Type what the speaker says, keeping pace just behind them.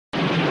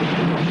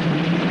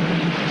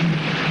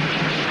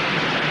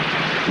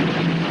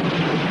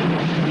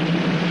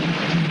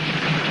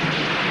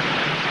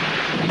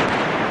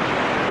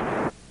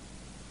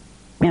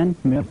Man,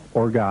 myth,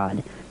 or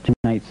God.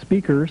 Tonight's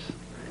speakers,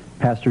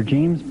 Pastor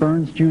James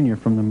Burns Jr.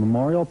 from the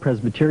Memorial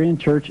Presbyterian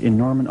Church in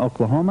Norman,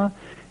 Oklahoma,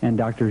 and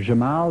Dr.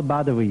 Jamal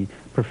Badawi,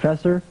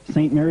 Professor,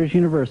 St. Mary's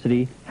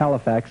University,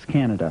 Halifax,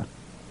 Canada.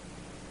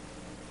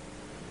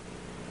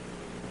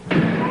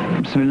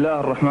 Bismillah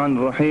ar-Rahman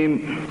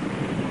ar-Rahim.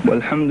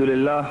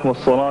 Walhamdulillah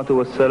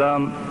wassalatu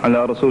wassalam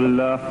ala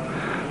Rasulillah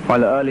wa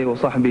ala alihi wa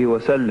sahbihi wa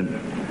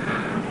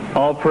sallam.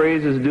 All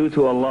praise is due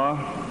to Allah,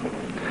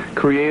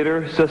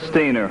 Creator,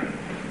 Sustainer,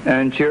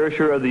 and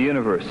Cherisher of the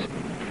universe.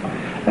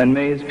 And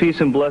may His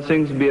peace and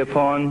blessings be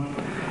upon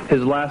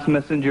His last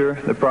messenger,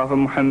 the Prophet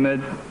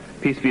Muhammad,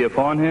 peace be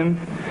upon him,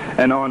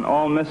 and on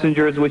all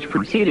messengers which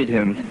preceded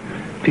him,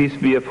 peace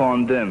be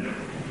upon them.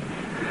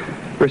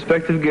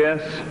 Respected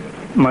guests,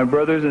 my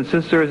brothers and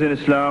sisters in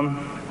Islam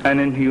and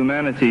in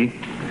humanity,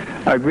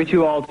 I greet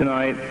you all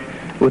tonight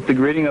with the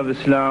greeting of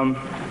Islam.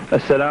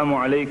 Assalamu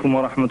alaikum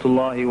wa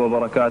rahmatullahi wa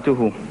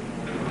barakatuhu.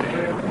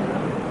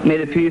 May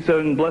the peace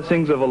and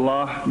blessings of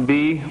Allah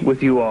be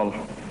with you all.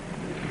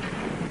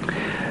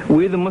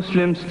 We, the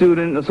Muslim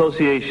Student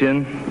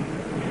Association,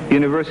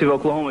 University of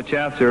Oklahoma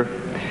chapter,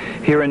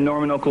 here in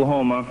Norman,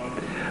 Oklahoma,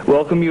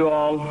 welcome you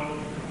all,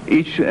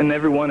 each and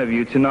every one of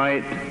you,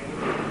 tonight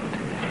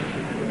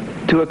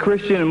to a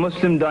Christian and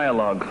Muslim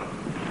dialogue.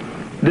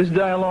 This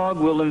dialogue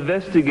will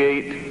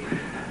investigate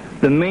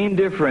the main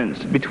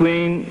difference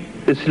between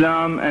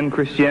Islam and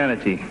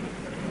Christianity.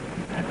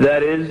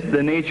 That is,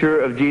 the nature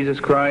of Jesus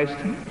Christ,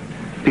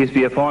 peace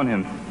be upon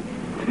him.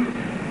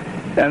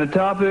 And the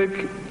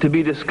topic to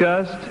be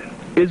discussed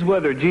is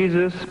whether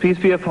Jesus, peace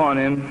be upon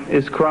him,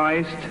 is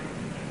Christ,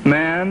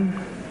 man,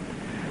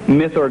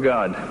 myth, or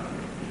God.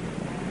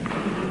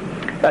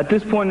 At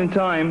this point in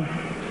time,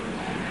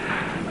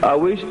 I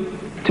wish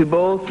to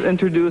both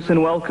introduce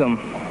and welcome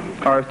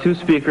our two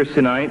speakers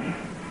tonight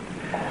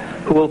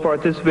who will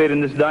participate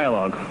in this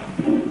dialogue.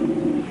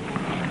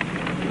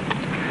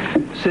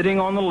 Sitting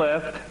on the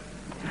left,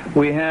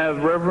 we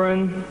have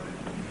Reverend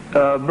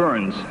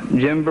Burns,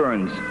 Jim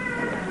Burns,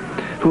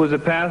 who is a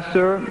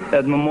pastor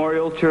at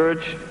Memorial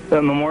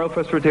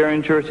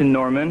Presbyterian Church in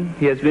Norman.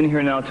 He has been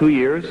here now 2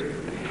 years.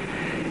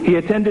 He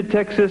attended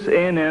Texas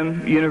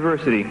Annon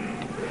University,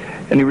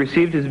 and he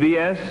received his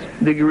B.S.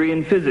 degree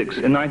in physics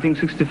in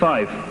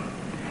 1965.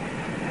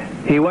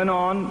 He went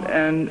on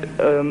and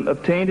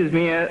obtained his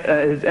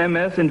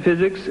M.S. in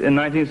physics in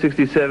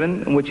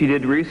 1967, in which he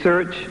did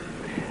research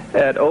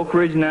at Oak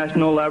Ridge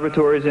National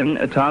Laboratories in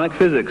atomic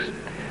physics.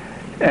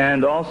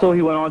 And also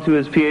he went on to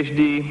his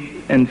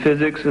Ph.D. in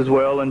physics as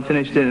well and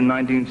finished it in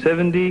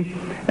 1970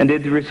 and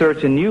did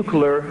research in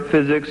nuclear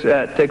physics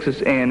at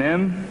Texas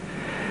A&M,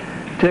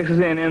 Texas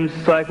A&M's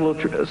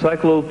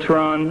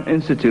Cyclotron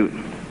Institute.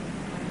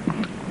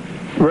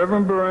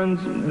 Reverend Burns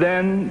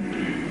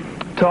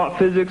then taught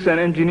physics and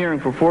engineering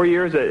for 4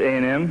 years at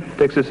A&M,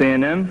 Texas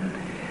A&M,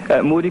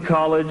 at Moody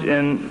College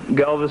in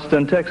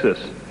Galveston, Texas.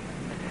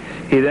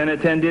 He then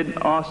attended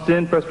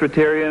Austin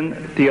Presbyterian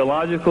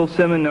Theological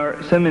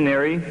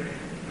Seminary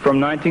from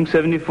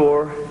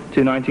 1974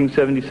 to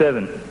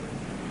 1977,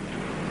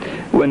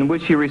 in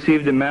which he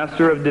received a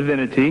Master of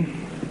Divinity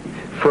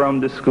from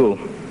the school.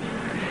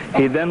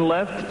 He then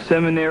left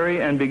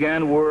seminary and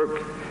began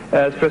work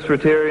as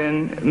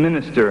Presbyterian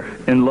minister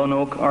in Lone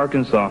Oak,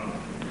 Arkansas.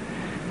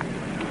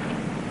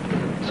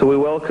 So we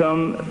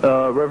welcome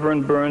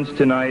Reverend Burns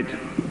tonight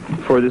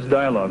for this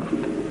dialogue.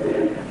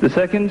 The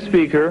second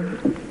speaker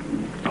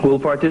who will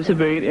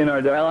participate in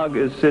our dialogue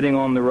is sitting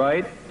on the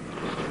right,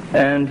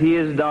 and he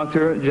is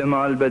Dr.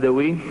 Jamal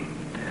Badawi,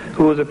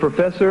 who is a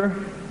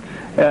professor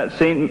at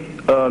St.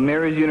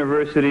 Mary's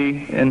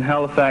University in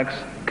Halifax,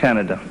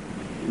 Canada.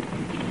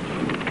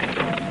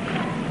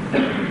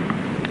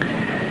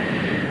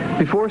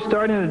 Before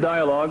starting the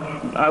dialogue,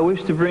 I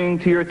wish to bring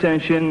to your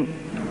attention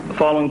the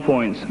following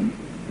points.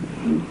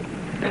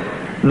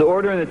 The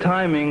order and the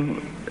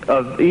timing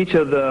of each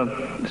of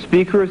the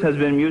speakers has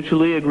been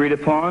mutually agreed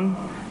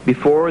upon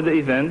before the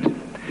event.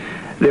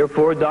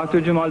 Therefore,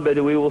 Dr. Jamal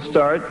Badawi will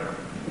start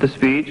the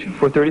speech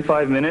for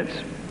 35 minutes,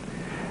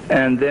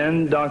 and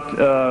then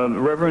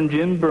Reverend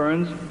Jim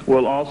Burns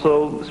will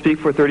also speak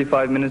for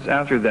 35 minutes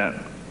after that.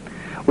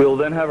 We will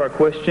then have our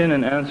question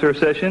and answer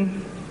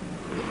session,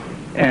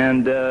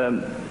 and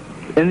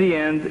in the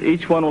end,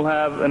 each one will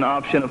have an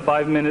option of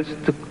 5 minutes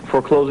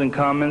for closing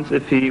comments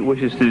if he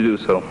wishes to do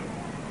so.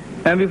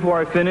 And before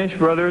I finish,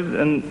 brothers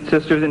and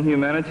sisters in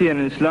humanity and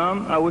in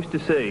Islam, I wish to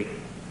say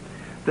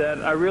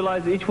that I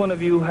realize each one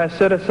of you has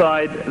set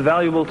aside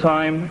valuable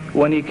time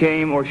when he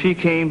came or she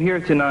came here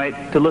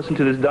tonight to listen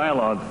to this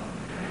dialogue.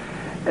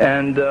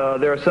 And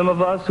there are some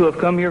of us who have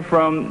come here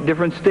from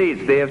different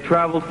states. They have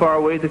traveled far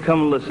away to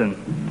come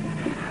listen.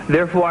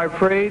 Therefore, I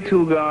pray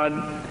to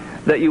God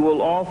that you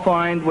will all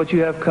find what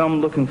you have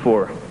come looking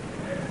for,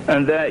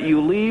 and that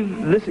you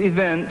leave this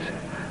event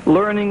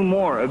learning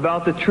more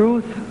about the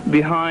truth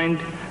behind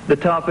the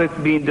topic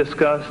being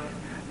discussed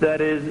That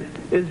is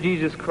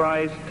Jesus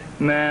Christ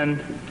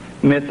man,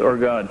 myth, or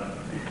God?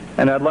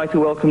 And I'd like to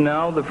welcome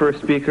now the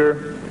first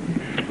speaker,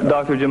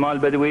 Dr. Jamal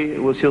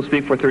Badawi. She'll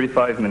speak for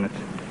 35 minutes.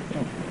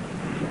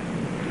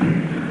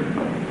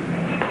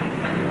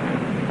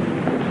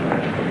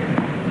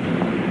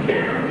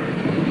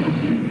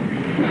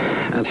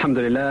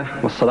 Alhamdulillah,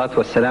 wassalatu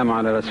wassalamu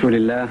ala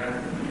rasulillah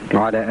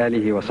wa ala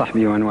alihi wa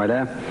sahbihi wa man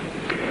wala.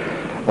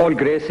 All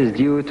grace is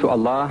due to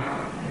Allah,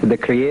 the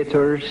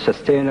creator,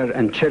 sustainer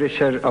and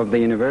cherisher of the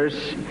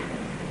universe.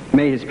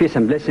 May his peace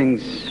and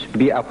blessings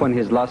be upon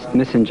his last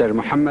messenger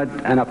Muhammad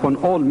and upon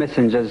all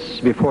messengers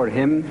before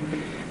him,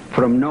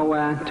 from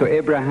Noah to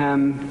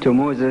Abraham to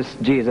Moses,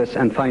 Jesus,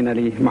 and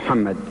finally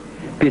Muhammad.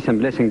 Peace and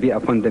blessing be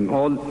upon them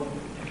all.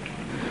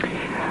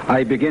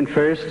 I begin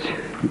first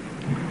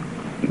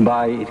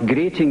by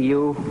greeting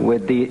you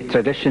with the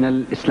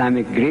traditional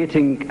Islamic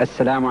greeting,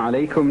 Assalamu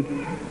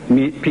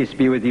alaikum, peace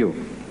be with you.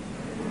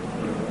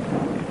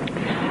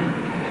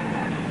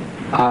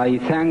 I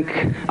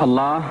thank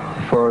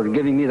Allah for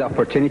giving me the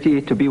opportunity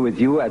to be with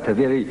you at a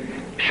very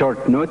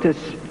short notice,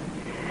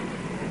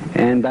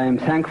 and I am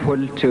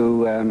thankful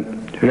to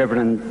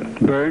Reverend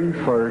Byrne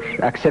for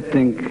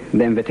accepting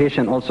the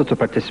invitation also to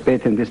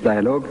participate in this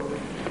dialogue.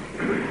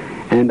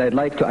 And I'd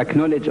like to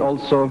acknowledge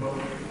also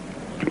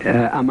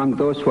among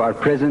those who are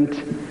present,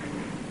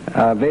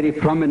 a very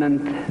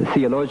prominent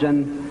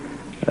theologian,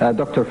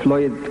 Dr.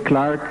 Floyd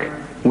Clark,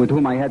 with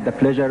whom I had the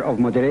pleasure of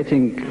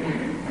moderating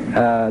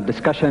a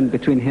discussion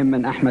between him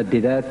and Ahmed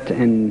Didat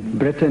in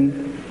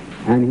Britain,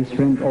 and his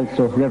friend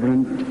also,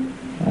 Reverend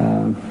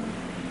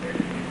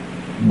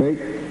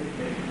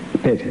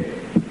Payton.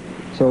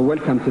 So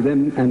welcome to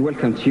them and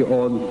welcome to you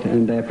all,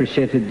 and I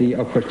appreciated the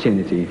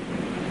opportunity.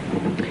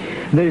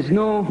 There is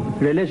no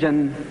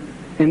religion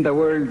in the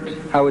world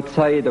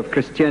outside of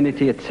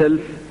Christianity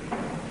itself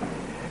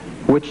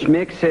which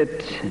makes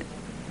it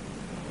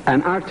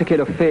an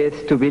article of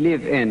faith to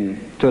believe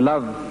in, to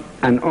love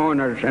and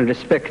honor and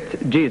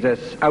respect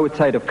Jesus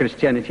outside of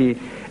Christianity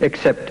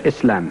except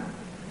Islam.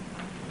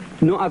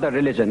 No other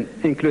religion,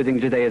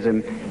 including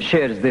Judaism,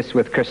 shares this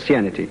with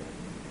Christianity.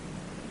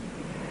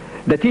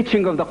 The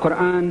teaching of the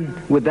Qur'an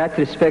with that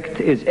respect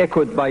is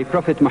echoed by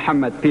Prophet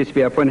Muhammad, peace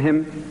be upon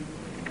him,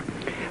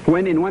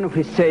 when in one of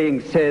his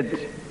sayings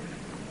said,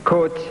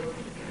 quote,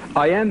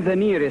 I am the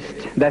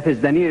nearest, that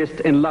is the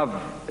nearest in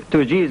love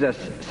to Jesus,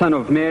 son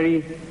of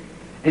Mary,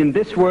 in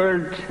this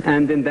world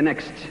and in the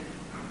next.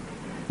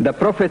 The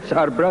prophets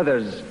are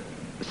brothers,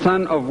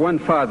 son of one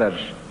father.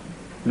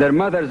 Their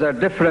mothers are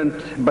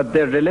different, but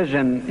their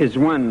religion is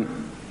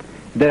one.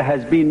 There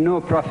has been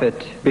no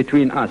prophet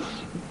between us.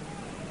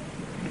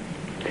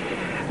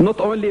 Not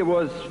only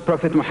was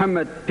Prophet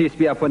Muhammad, peace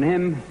be upon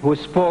him, who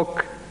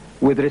spoke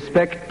with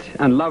respect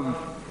and love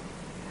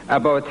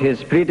about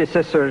his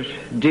predecessor,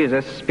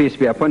 Jesus, peace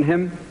be upon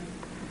him,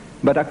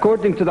 but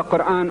according to the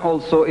Qur'an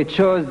also, it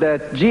shows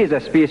that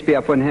Jesus, peace be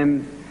upon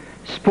him,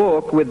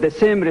 spoke with the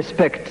same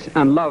respect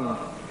and love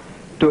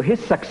to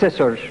his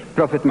successor,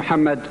 Prophet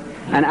Muhammad,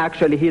 and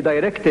actually he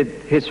directed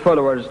his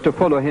followers to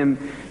follow him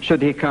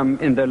should he come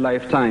in their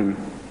lifetime.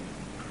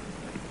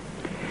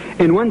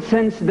 In one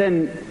sense,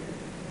 then,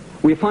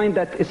 we find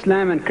that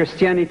Islam and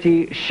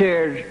Christianity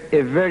share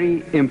a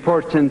very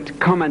important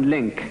common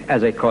link,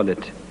 as I call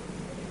it.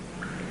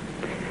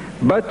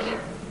 But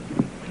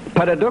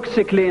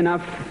paradoxically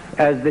enough,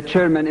 as the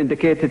chairman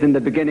indicated in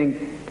the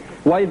beginning,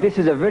 while this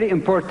is a very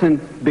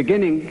important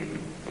beginning,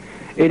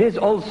 it is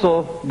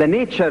also the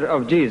nature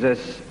of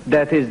Jesus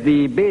that is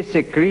the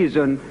basic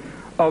reason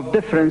of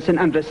difference in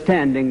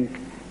understanding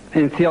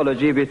in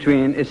theology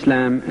between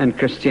Islam and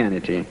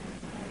Christianity.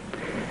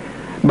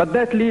 But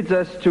that leads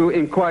us to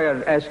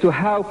inquire as to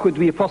how could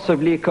we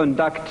possibly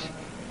conduct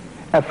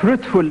a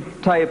fruitful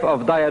type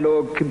of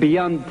dialogue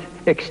beyond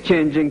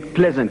exchanging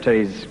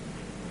pleasantries.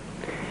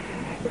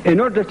 In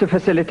order to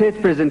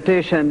facilitate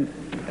presentation,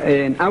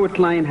 an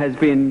outline has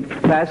been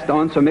passed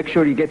on, so make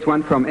sure you get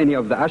one from any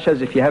of the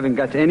ushers if you haven't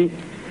got any.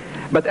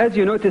 But as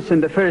you notice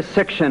in the first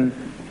section,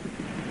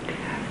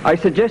 I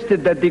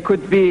suggested that there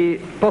could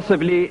be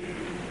possibly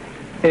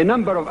a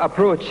number of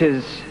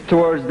approaches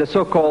towards the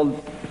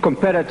so-called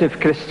comparative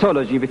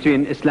Christology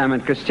between Islam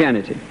and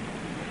Christianity.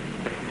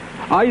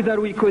 Either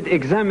we could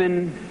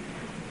examine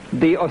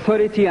the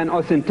authority and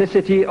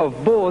authenticity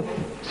of both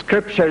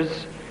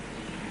scriptures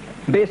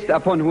based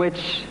upon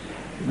which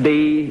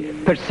the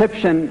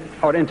perception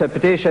or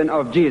interpretation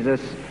of Jesus,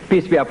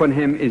 peace be upon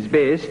him, is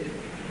based,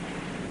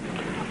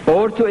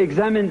 or to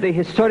examine the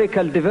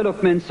historical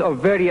developments of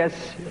various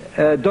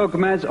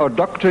dogmas or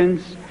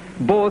doctrines,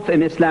 both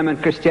in Islam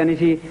and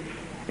Christianity,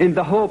 in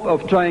the hope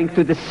of trying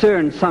to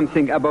discern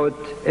something about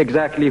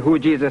exactly who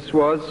Jesus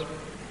was.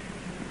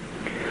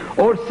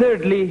 Or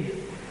thirdly,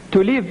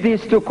 to leave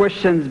these two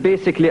questions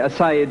basically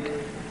aside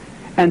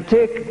and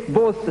take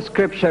both the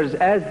scriptures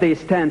as they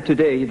stand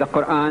today, the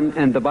Qur'an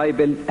and the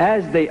Bible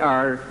as they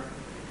are,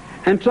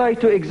 and try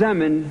to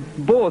examine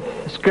both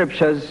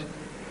scriptures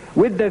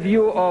with the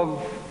view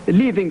of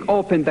leaving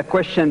open the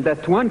question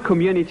that one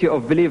community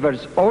of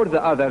believers or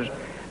the other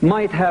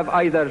might have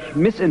either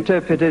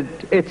misinterpreted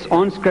its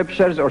own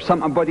scriptures or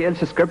somebody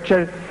else's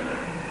scripture,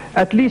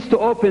 at least to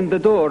open the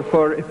door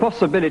for a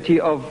possibility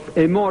of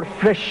a more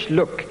fresh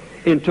look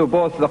into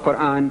both the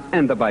Qur'an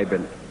and the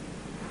Bible.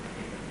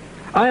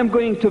 I am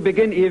going to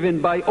begin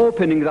even by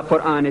opening the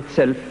Qur'an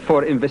itself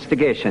for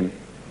investigation.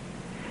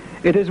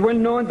 It is well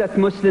known that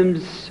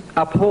Muslims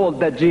uphold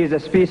that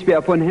Jesus, peace be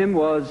upon him,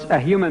 was a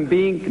human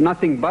being,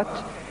 nothing but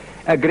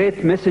a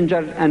great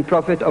messenger and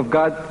prophet of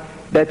God,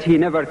 that he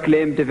never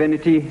claimed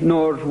divinity,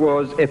 nor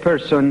was a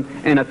person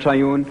in a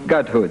triune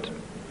godhood.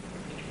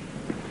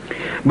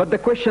 But the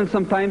question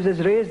sometimes is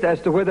raised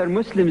as to whether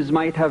Muslims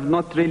might have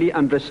not really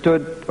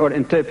understood or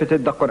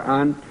interpreted the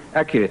Qur'an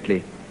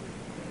accurately.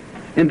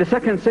 In the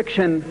second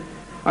section,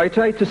 I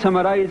try to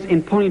summarize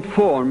in point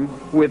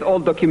form, with all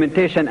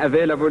documentation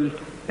available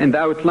in the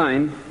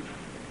outline,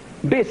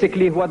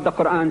 basically what the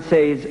Qur'an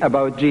says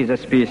about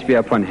Jesus, peace be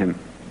upon him.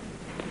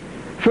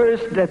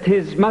 First, that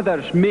his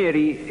mother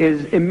Mary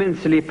is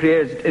immensely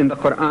praised in the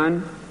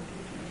Qur'an.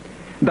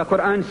 The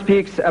Qur'an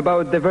speaks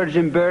about the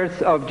virgin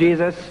birth of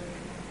Jesus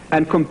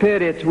and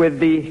compare it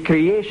with the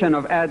creation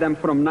of Adam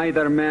from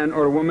neither man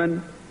or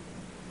woman,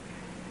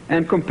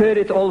 and compare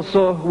it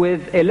also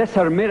with a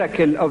lesser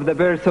miracle of the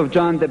birth of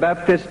John the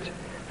Baptist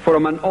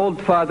from an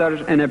old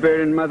father and a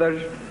barren mother.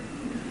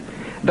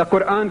 The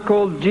Qur'an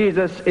called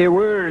Jesus a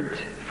word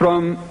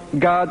from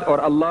God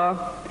or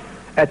Allah,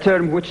 a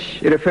term which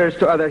refers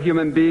to other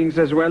human beings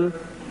as well,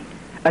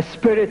 a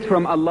spirit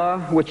from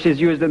Allah, which is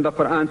used in the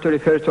Qur'an to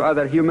refer to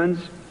other humans.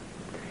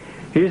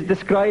 He is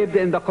described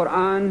in the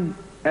Qur'an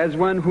as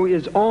one who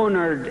is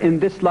honored in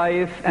this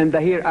life and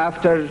the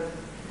hereafter,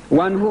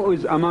 one who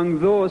is among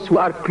those who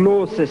are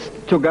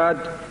closest to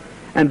God,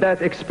 and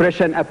that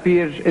expression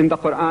appears in the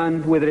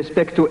Qur'an with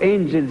respect to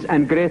angels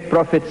and great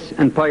prophets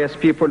and pious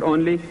people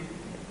only.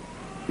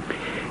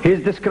 He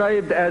is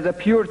described as a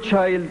pure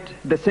child,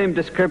 the same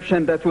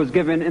description that was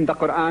given in the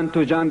Qur'an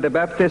to John the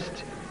Baptist,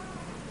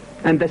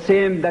 and the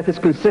same that is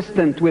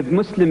consistent with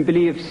Muslim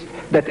beliefs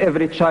that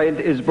every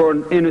child is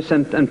born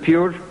innocent and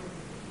pure.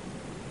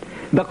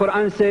 The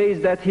Qur'an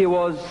says that he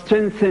was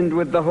strengthened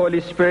with the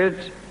Holy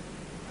Spirit.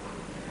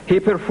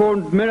 He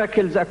performed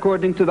miracles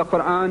according to the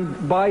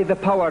Qur'an by the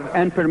power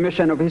and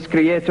permission of his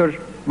Creator,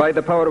 by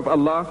the power of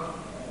Allah.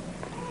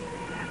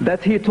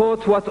 That he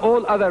taught what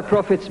all other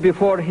prophets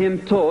before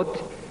him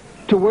taught,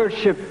 to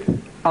worship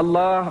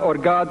Allah or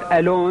God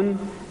alone,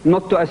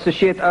 not to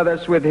associate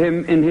others with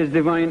him in his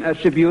divine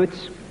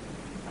attributes.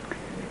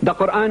 The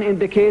Qur'an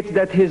indicates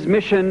that his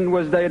mission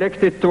was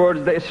directed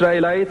towards the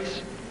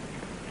Israelites,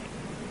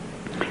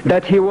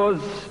 that he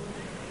was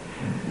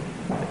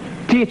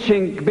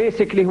teaching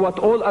basically what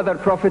all other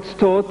prophets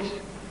taught,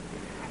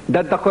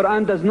 that the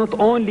Qur'an does not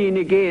only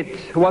negate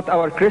what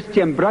our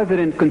Christian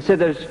brethren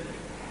considers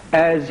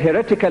as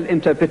heretical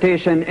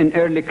interpretation in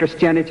early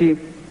Christianity,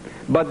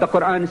 but the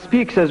Qur'an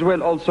speaks as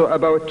well also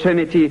about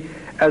Trinity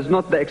as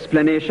not the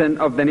explanation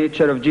of the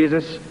nature of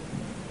Jesus.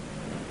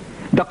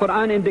 The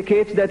Qur'an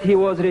indicates that he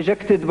was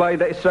rejected by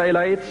the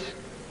Israelites.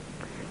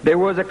 There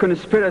was a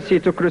conspiracy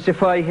to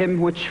crucify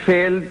him which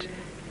failed,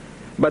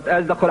 but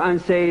as the Qur'an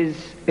says,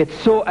 it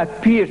so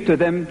appeared to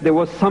them, there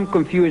was some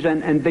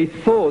confusion, and they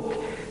thought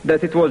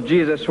that it was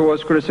Jesus who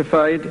was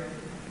crucified.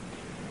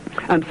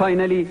 And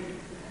finally,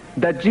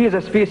 that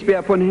Jesus, peace be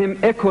upon him,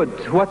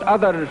 echoed what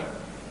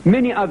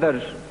many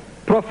other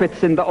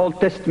prophets in the Old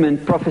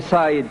Testament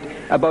prophesied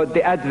about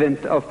the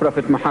advent of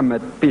Prophet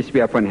Muhammad, peace be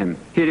upon him.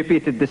 He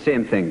repeated the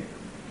same thing.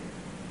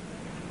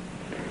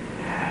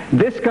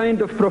 This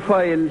kind of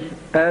profile,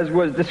 as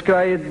was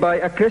described by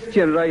a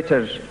Christian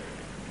writer,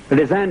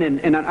 Rezanin,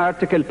 in an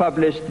article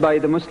published by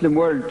the Muslim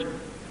World,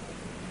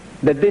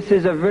 that this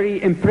is a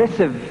very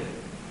impressive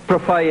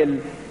profile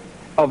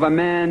of a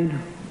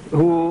man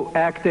who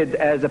acted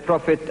as a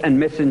prophet and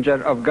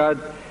messenger of God,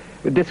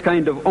 with this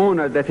kind of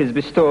honor that is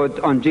bestowed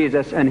on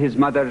Jesus and his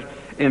mother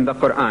in the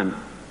Qur'an.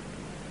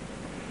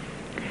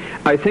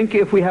 I think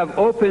if we have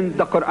opened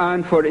the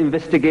Qur'an for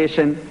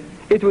investigation,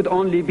 it would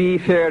only be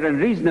fair and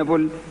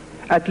reasonable,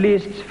 at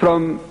least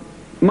from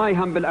my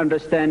humble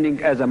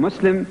understanding as a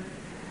Muslim,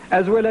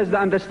 as well as the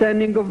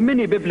understanding of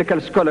many biblical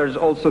scholars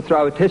also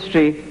throughout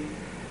history,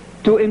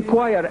 to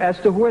inquire as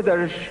to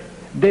whether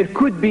there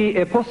could be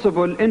a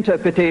possible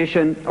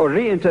interpretation or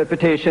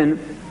reinterpretation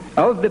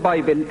of the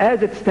Bible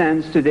as it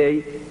stands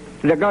today,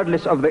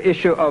 regardless of the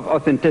issue of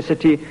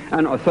authenticity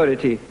and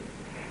authority,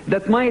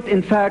 that might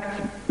in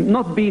fact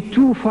not be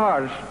too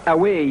far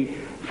away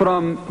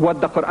from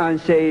what the Qur'an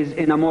says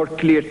in a more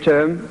clear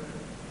term.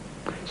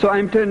 So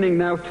I'm turning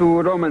now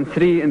to Romans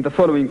 3 in the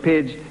following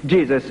page,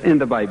 Jesus in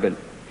the Bible.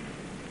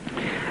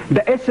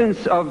 The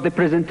essence of the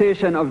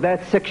presentation of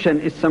that section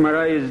is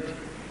summarized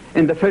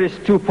in the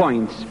first 2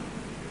 points.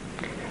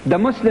 The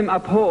Muslim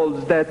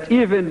upholds that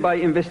even by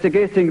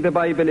investigating the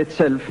Bible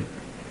itself,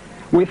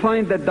 we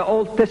find that the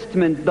Old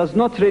Testament does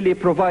not really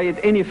provide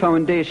any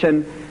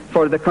foundation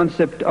for the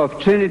concept of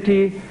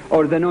Trinity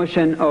or the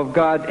notion of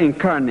God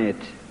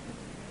incarnate.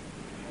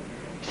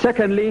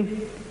 Secondly,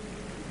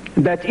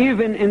 that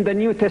even in the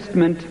New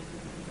Testament,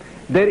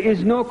 there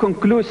is no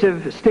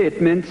conclusive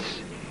statements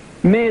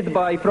made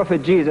by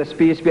Prophet Jesus,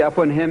 peace be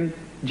upon him,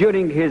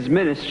 during his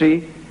ministry,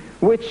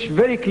 which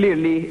very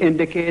clearly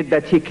indicate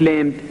that he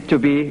claimed to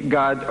be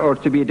God or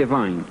to be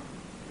divine.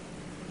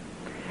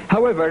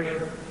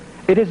 However,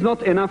 it is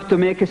not enough to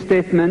make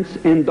statements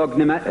in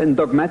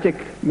dogmatic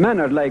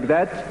manner like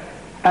that.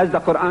 As the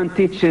Qur'an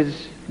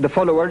teaches the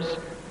followers,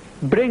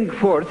 bring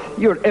forth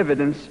your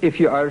evidence if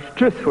you are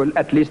truthful,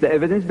 at least the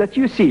evidence that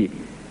you see,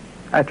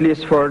 at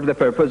least for the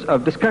purpose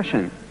of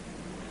discussion.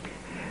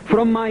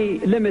 From my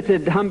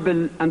limited,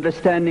 humble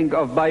understanding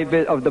of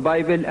the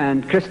Bible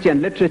and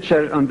Christian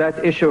literature on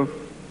that issue,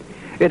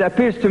 it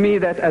appears to me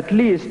that at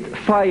least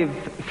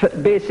 5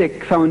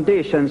 basic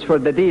foundations for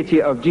the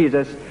deity of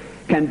Jesus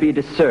can be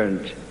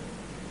discerned.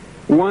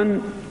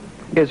 One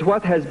is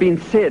what has been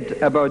said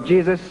about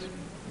Jesus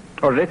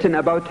or written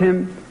about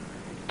him.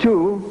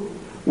 2,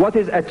 what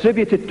is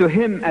attributed to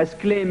him as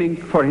claiming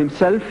for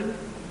himself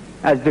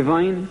as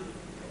divine.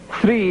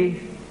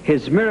 3,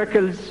 his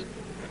miracles.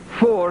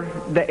 4,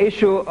 the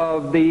issue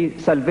of the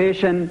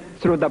salvation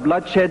through the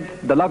bloodshed,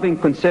 the loving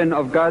concern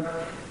of God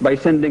by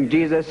sending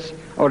Jesus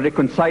or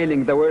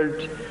reconciling the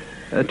world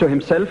to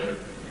himself.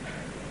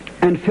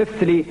 And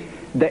 5thly,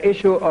 the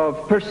issue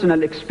of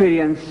personal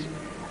experience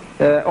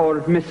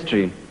or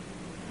mystery.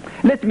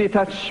 Let me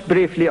touch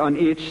briefly on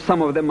each.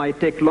 Some of them might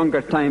take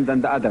longer time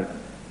than the other.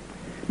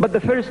 But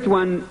the first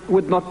one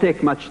would not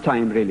take much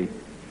time, really.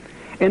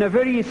 In a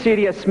very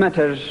serious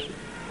matter,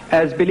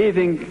 as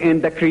believing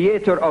in the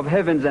creator of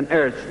heavens and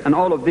earth and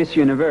all of this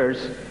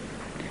universe,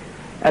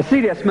 a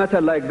serious matter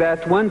like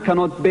that, one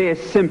cannot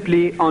base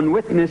simply on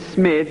witness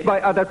made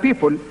by other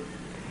people.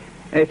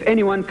 If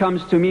anyone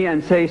comes to me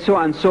and says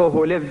so-and-so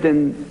who lived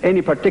in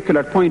any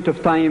particular point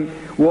of time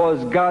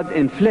was God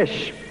in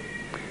flesh,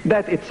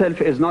 that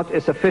itself is not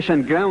a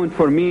sufficient ground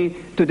for me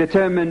to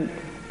determine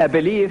a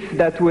belief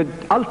that would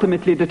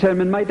ultimately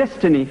determine my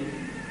destiny.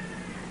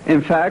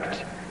 In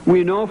fact,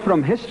 we know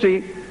from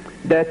history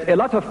that a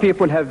lot of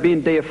people have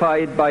been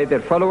deified by their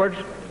followers.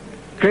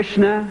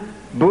 Krishna,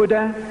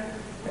 Buddha,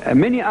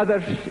 many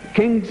other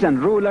kings and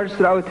rulers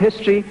throughout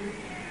history.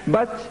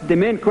 But the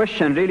main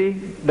question really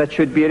that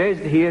should be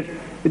raised here,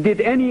 did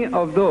any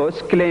of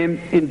those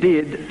claim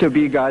indeed to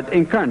be God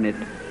incarnate?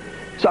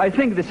 So I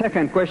think the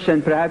second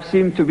question perhaps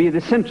seemed to be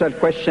the central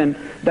question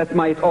that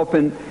might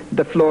open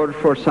the floor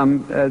for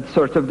some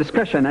sort of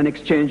discussion and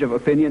exchange of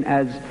opinion,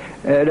 as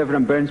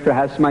Reverend Burns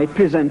perhaps might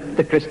present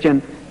the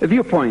Christian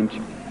viewpoint.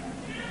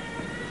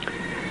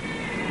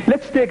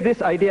 Let's take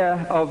this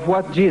idea of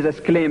what Jesus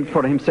claimed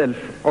for himself,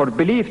 or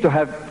believed to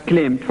have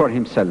claimed for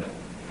himself.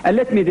 And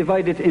let me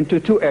divide it into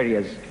 2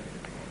 areas,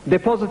 the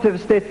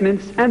positive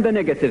statements and the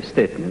negative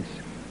statements.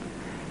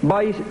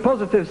 By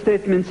positive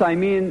statements, I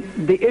mean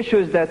the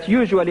issues that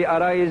usually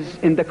arise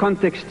in the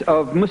context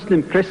of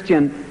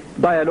Muslim-Christian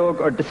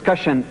dialogue or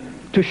discussion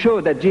to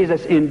show that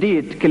Jesus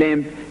indeed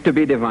claimed to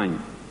be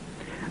divine.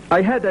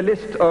 I had a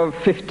list of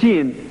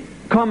 15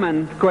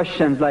 common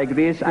questions like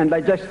this, and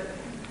I just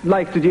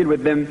like to deal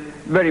with them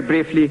very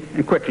briefly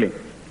and quickly.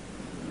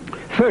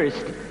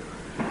 First,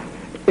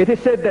 it is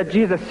said that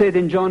Jesus said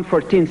in John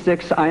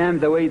 14:6, I am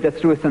the way, the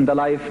truth, and the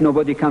life.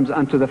 Nobody comes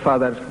unto the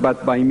Father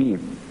but by me.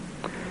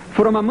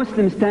 From a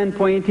Muslim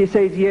standpoint, he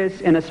says yes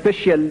in a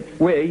special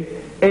way.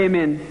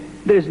 Amen.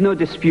 There is no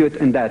dispute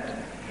in that.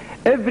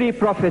 Every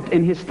prophet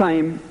in his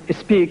time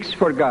speaks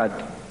for God.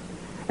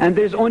 And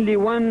there's only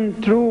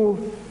one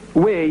true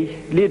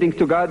way leading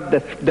to God,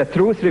 the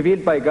truth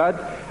revealed by God.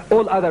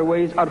 All other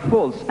ways are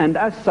false. And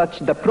as such,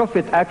 the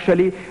prophet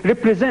actually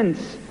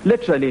represents,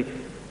 literally,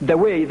 the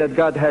way that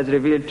God has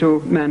revealed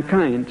to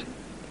mankind.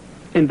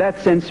 In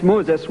that sense,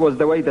 Moses was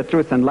the way, the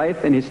truth, and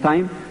life in his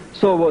time.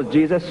 So was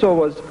Jesus, so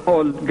was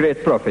all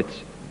great prophets.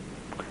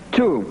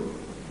 2,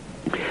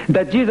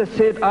 that Jesus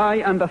said, I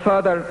and the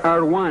Father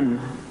are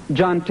one,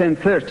 John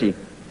 10:30.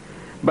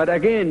 But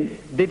again,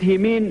 did he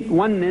mean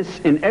oneness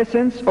in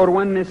essence or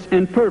oneness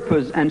in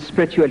purpose and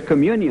spiritual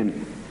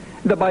communion?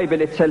 The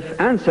Bible itself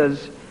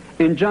answers.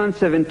 In John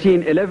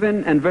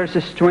 17:11 and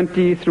verses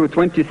 20 through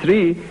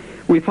 23,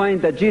 we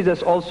find that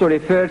Jesus also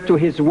referred to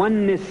his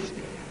oneness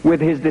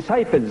with his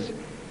disciples.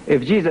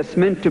 If Jesus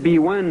meant to be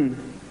one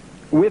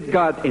with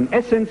God in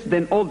essence,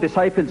 then all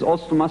disciples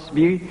also must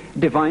be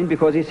divine,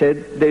 because he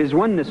said there is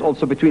oneness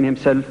also between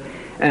himself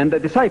and the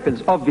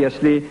disciples.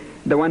 Obviously,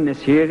 the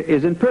oneness here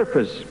is in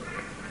purpose.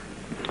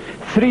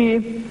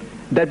 3,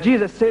 that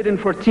Jesus said in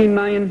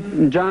 14:9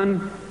 in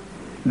John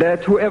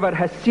that whoever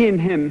has seen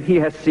him, he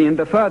has seen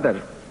the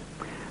Father.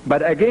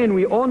 But again,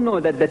 we all know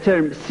that the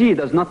term see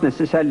does not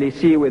necessarily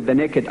see with the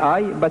naked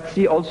eye, but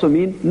see also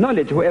means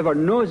knowledge. Whoever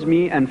knows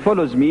me and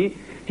follows me,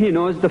 he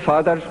knows the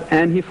Father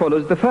and he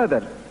follows the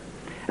Father.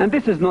 And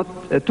this is not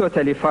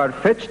totally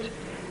far-fetched,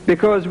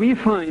 because we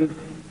find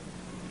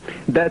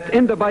that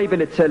in the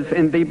Bible itself,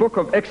 in the book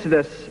of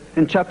Exodus,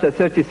 in chapter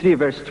 33,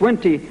 verse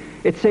 20,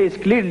 it says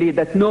clearly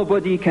that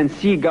nobody can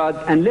see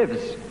God and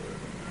lives.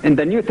 In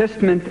the New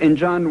Testament, in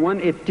John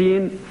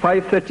 1:18,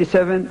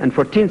 5:37, and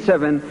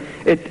 14:7,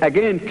 it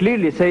again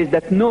clearly says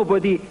that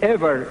nobody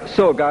ever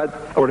saw God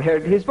or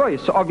heard his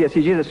voice. So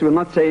obviously Jesus will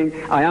not saying,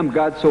 I am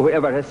God, so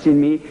whoever has seen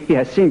me, he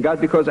has seen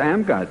God because I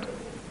am God.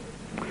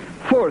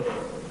 Fourth,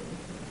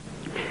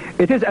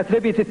 it is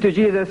attributed to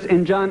Jesus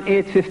in John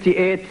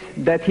 8:58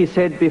 that he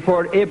said,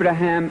 before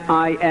Abraham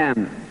I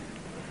am.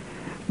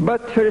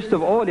 But first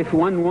of all, if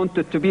one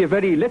wanted to be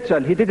very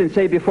literal, he didn't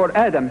say before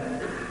Adam,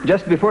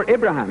 just before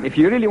Abraham, if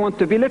you really want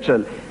to be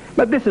literal.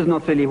 But this is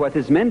not really what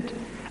is meant.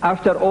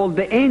 After all,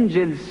 the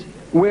angels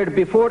were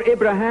before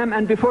Abraham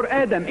and before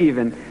Adam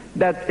even.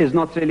 That is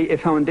not really a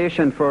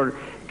foundation for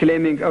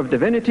claiming of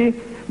divinity,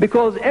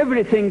 because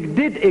everything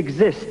did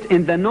exist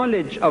in the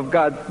knowledge of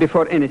God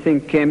before anything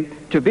came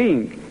to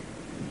being.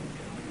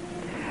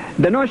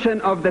 The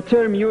notion of the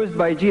term used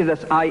by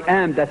Jesus, I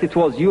am, that it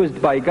was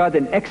used by God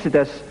in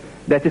Exodus,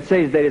 that it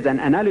says there is an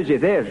analogy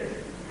there.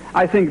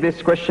 I think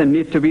this question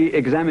needs to be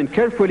examined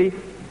carefully,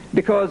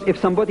 because if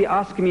somebody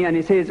asks me and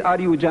he says, are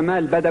you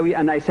Jamal Badawi?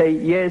 And I say,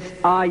 yes,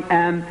 I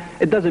am,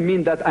 it doesn't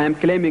mean that I am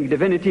claiming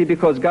divinity,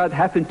 because God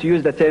happened to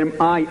use the term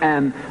I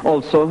am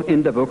also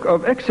in the book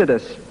of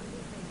Exodus.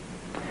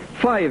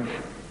 5.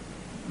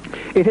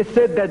 It is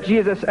said that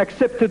Jesus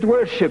accepted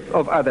worship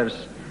of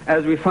others,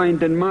 as we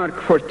find in Mark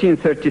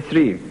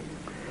 14:33.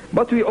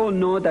 But we all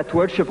know that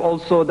worship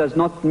also does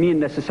not mean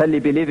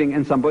necessarily believing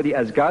in somebody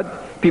as God.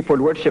 People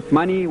worship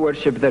money,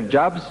 worship their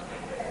jobs.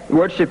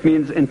 Worship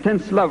means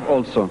intense love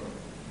also.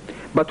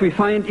 But we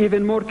find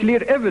even more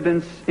clear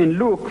evidence in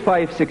Luke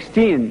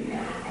 5:16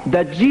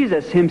 that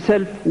Jesus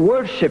himself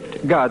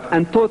worshipped God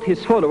and taught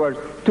his followers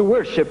to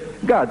worship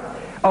God.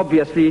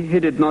 Obviously, he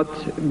did not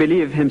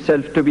believe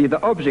himself to be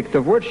the object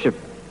of worship.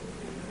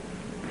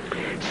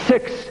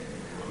 6.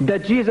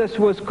 That Jesus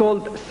was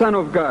called Son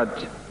of God.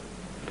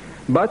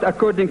 But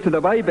according to the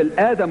Bible,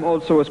 Adam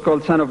also was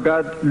called Son of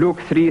God,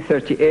 Luke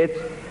 3:38.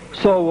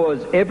 So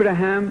was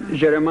Abraham,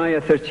 Jeremiah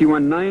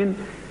 31:9.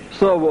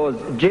 So was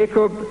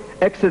Jacob,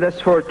 Exodus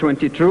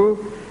 4:22.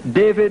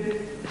 David,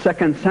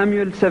 2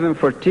 Samuel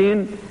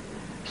 7:14.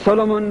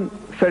 Solomon,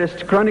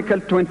 1 Chronicle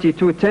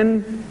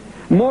 22:10.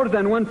 More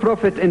than one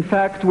prophet, in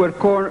fact, were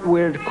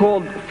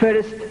called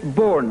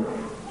firstborn.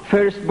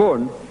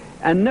 Firstborn.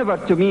 And never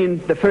to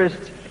mean the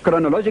first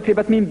chronologically,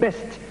 but mean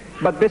best.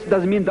 But best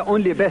doesn't mean the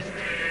only best,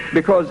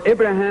 because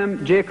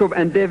Abraham, Jacob,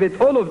 and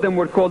David, all of them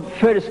were called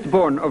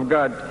firstborn of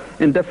God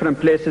in different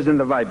places in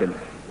the Bible.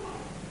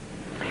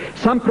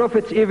 Some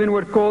prophets even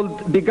were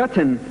called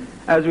begotten,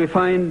 as we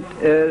find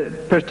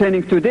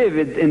pertaining to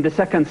David in the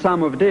 2nd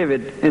Psalm of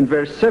David in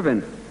verse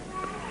 7.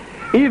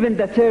 Even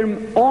the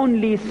term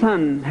only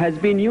son has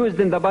been used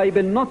in the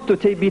Bible not to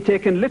be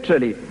taken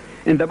literally.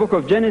 In the book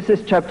of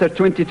Genesis, chapter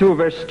 22,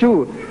 verse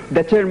 2,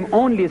 the term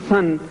only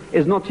son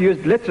is not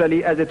used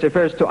literally as it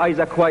refers to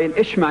Isaac, while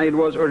Ishmael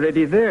was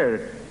already there.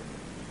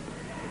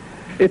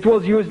 It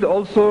was used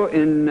also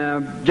in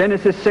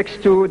Genesis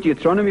 6:2,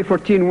 Deuteronomy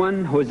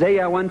 14:1,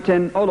 Hosea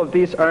 1:10. All of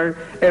these are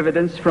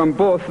evidence from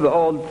both the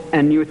Old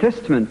and New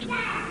Testament.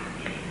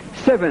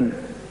 7.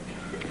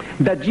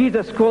 That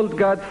Jesus called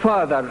God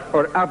Father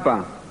or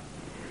Abba.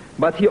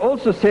 But he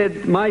also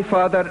said, my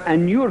Father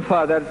and your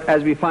Father,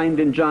 as we find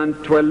in John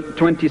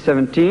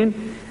 20:17.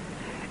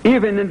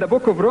 Even in the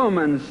book of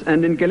Romans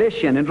and in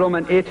Galatians, in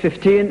Romans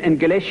 8:15 and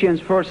Galatians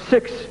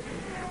 4:6,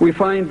 we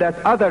find that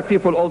other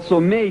people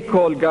also may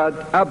call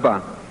God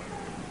Abba,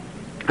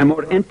 a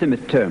more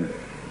intimate term.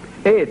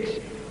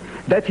 8.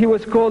 That he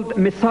was called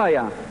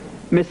Messiah.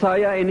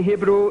 Messiah in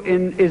Hebrew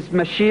is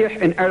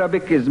Mashiach, in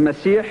Arabic is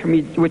Masih,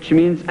 which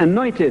means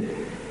anointed.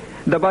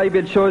 The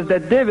Bible shows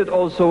that David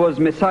also was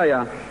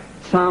Messiah.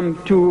 Psalm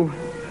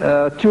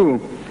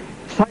 2:2.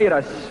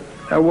 Cyrus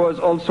was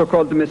also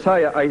called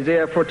Messiah,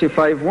 Isaiah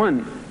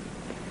 45:1.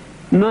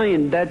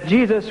 9. That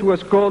Jesus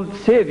was called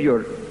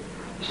Savior.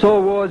 So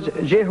was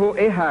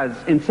Jehoahaz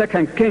in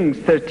 2 Kings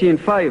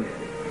 13:5.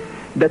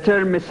 The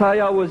term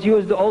Messiah was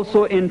used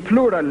also in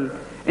plural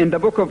in the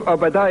book of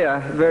Obadiah,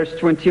 verse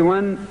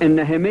 21, and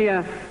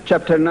Nehemiah,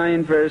 chapter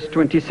 9, verse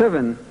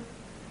 27.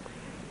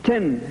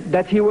 10.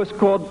 That he was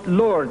called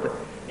Lord.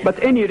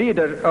 But any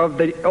reader of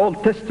the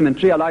Old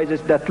Testament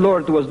realizes that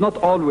Lord was not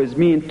always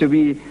meant to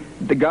be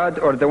the God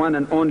or the one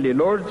and only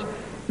Lord.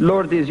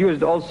 Lord is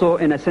used also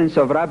in a sense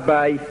of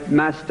rabbi,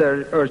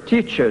 master, or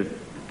teacher.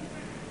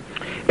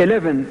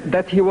 11.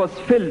 That he was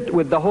filled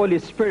with the Holy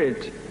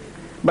Spirit.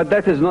 But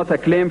that is not a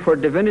claim for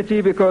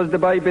divinity, because the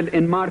Bible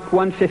in Mark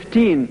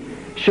 1:15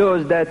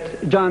 shows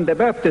that John the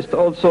Baptist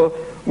also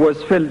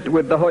was filled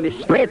with the Holy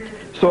Spirit.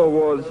 So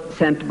was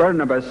Saint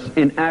Barnabas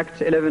in Acts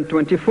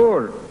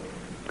 11:24.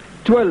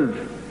 12.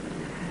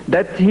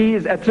 That he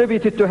is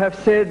attributed to have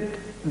said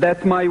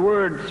that my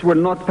words will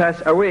not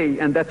pass away,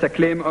 and that's a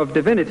claim of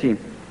divinity.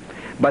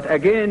 But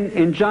again,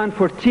 in John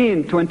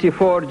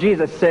 14:24,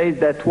 Jesus says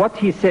that what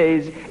he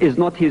says is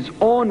not his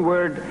own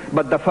word,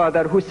 but the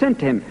Father who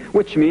sent him,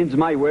 which means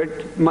my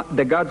word,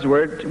 the God's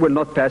word, will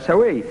not pass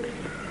away.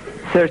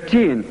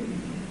 13.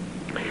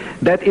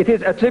 that it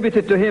is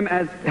attributed to him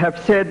as have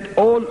said,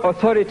 all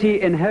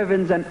authority in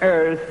heavens and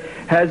earth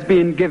has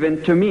been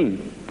given to me.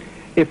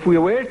 If we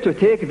were to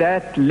take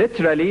that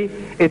literally,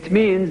 it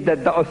means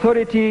that the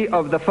authority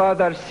of the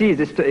Father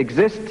ceases to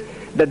exist,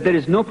 that there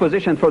is no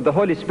position for the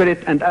Holy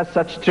Spirit, and as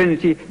such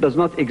Trinity does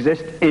not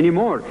exist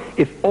anymore,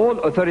 if all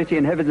authority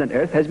in heavens and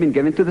earth has been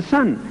given to the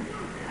Son.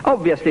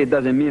 Obviously it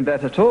doesn't mean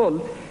that at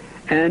all.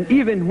 And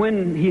even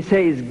when he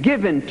says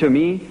given to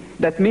me,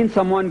 that means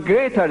someone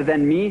greater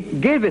than me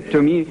gave it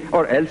to me,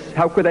 or else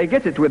how could I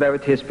get it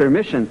without his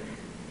permission?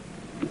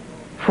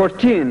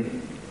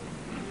 14,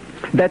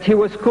 that he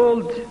was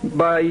called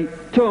by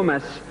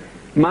Thomas,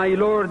 my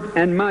Lord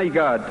and my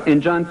God,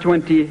 in John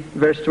 20,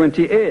 verse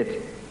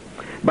 28.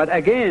 But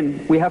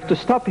again, we have to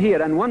stop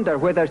here and wonder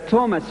whether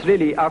Thomas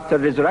really, after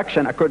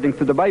resurrection, according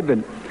to the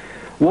Bible,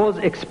 was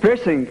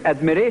expressing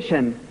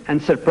admiration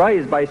and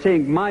surprise by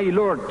saying, my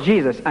Lord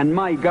Jesus and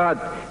my God,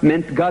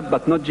 meant God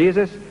but not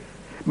Jesus.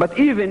 But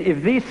even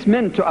if this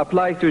meant to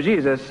apply to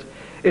Jesus,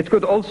 it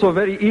could also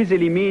very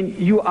easily mean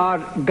you are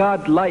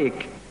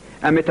God-like,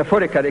 a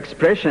metaphorical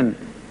expression.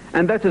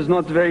 And that is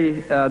not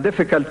very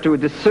difficult to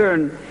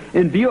discern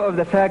in view of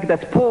the fact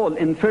that Paul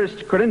in 1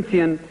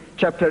 Corinthians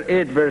chapter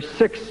 8 verse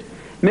 6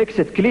 makes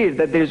it clear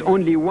that there is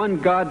only one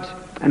God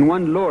and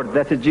one Lord,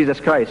 that is Jesus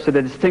Christ. So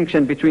the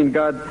distinction between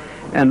God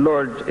and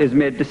Lord is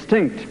made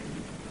distinct.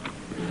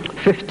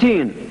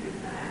 15,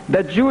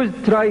 the Jews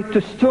tried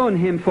to stone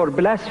him for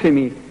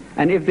blasphemy,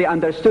 and if they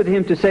understood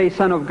him to say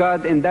Son of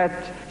God in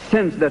that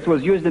sense that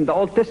was used in the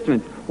Old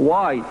Testament,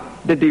 why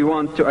did they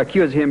want to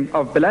accuse him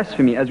of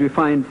blasphemy, as we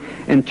find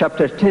in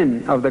chapter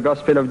 10 of the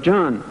Gospel of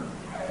John?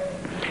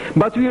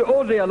 But we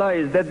all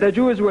realize that the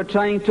Jews were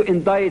trying to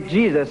indict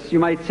Jesus, you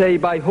might say,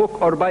 by hook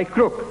or by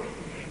crook.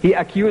 He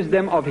accused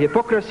them of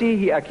hypocrisy,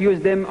 he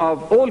accused them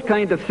of all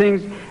kinds of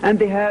things, and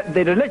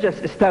the religious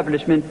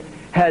establishment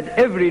had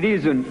every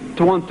reason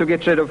to want to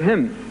get rid of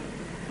him.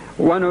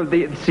 One of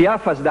the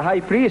Caiaphas, the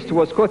high priest,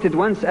 was quoted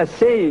once as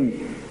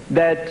saying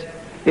that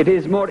it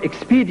is more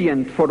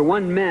expedient for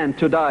one man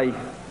to die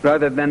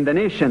rather than the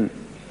nation.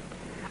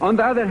 On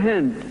the other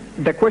hand,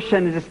 the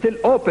question is still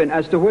open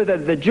as to whether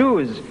the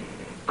Jews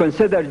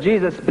consider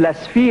Jesus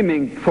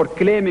blaspheming for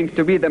claiming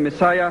to be the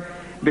Messiah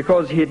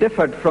because he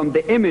differed from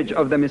the image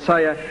of the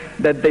Messiah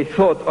that they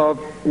thought of,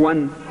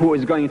 one who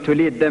is going to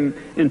lead them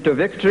into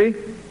victory.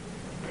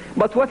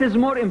 But what is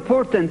more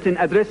important in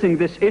addressing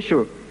this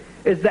issue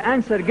is the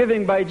answer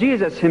given by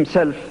Jesus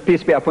himself,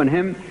 peace be upon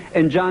him,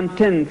 in John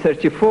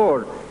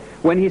 10:34,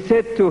 when he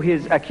said to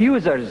his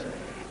accusers,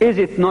 is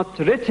it not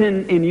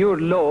written in your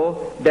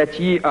law that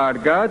ye are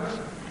gods?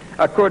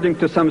 According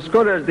to some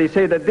scholars, they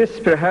say that this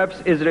perhaps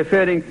is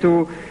referring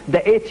to the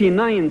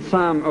 89th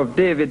Psalm of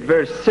David,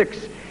 verse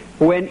 6,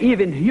 when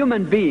even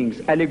human beings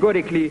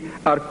allegorically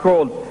are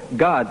called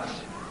gods.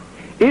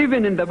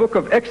 Even in the book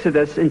of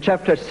Exodus, in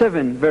chapter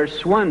 7,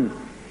 verse 1,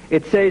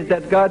 it says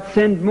that God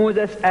sent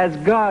Moses as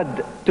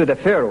God to the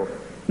Pharaoh.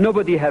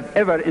 Nobody have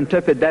ever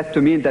interpreted that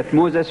to mean that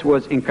Moses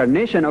was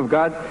incarnation of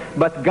God,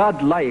 but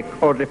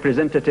God-like or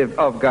representative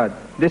of God.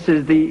 This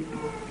is the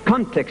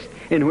context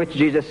in which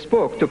Jesus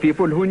spoke to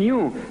people who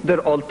knew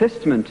their Old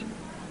Testament.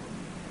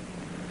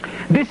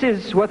 This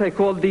is what I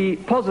call the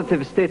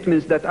positive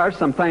statements that are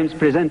sometimes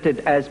presented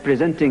as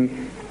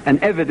presenting an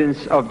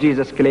evidence of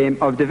Jesus' claim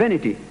of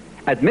divinity.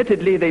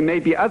 Admittedly, there may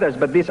be others,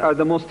 but these are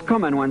the most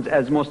common ones,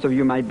 as most of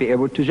you might be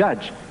able to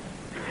judge.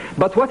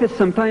 But what is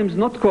sometimes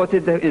not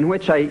quoted, in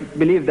which I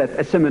believe that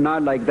a seminar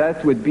like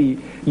that would be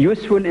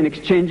useful in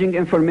exchanging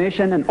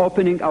information and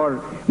opening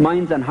our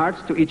minds and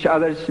hearts to each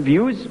other's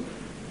views,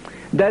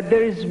 that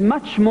there is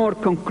much more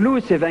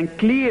conclusive and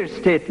clear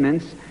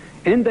statements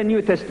in the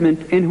New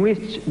Testament in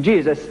which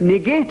Jesus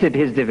negated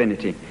his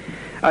divinity.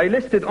 I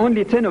listed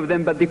only 10 of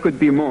them, but there could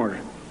be more.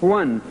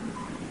 1,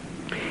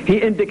 he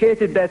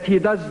indicated that he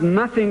does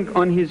nothing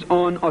on his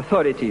own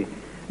authority.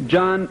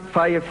 John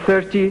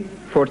 5:30,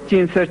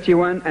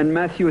 14:31, and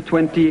Matthew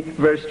 20,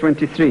 verse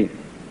 23.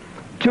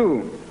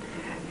 2,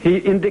 he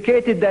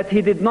indicated that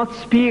he did not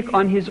speak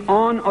on his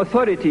own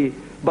authority,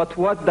 but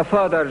what the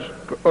Father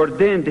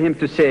ordained him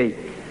to say.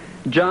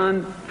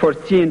 John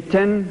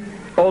 14:10,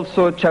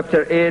 also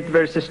chapter 8,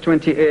 verses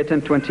 28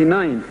 and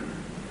 29.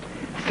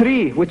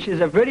 3, which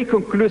is a very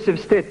conclusive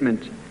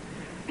statement,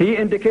 he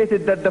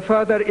indicated that the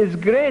Father is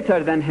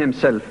greater than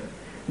himself.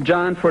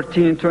 John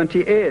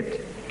 14:28.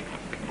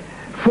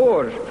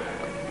 4,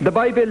 the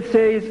Bible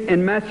says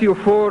in Matthew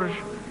 4,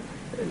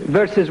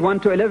 verses 1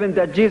 to 11,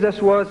 that Jesus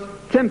was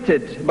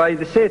tempted by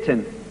the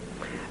Satan.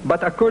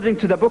 But according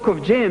to the book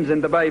of James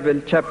in the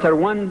Bible, chapter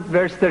 1,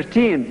 verse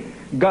 13,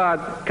 God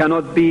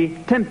cannot be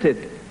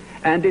tempted.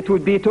 And it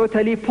would be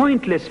totally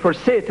pointless for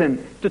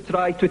Satan to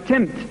try to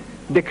tempt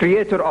the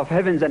creator of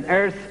heavens and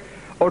earth,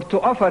 or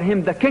to offer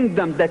him the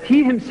kingdom that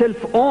he himself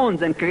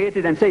owns and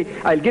created and say,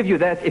 I'll give you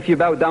that if you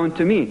bow down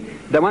to me.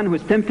 The one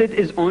who's tempted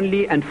is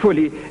only and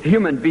fully a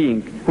human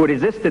being who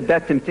resisted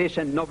that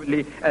temptation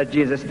nobly as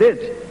Jesus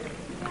did.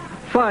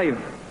 5,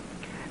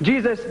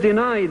 Jesus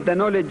denied the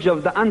knowledge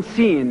of the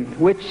unseen,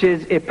 which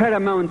is a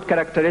paramount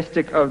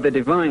characteristic of the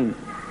divine.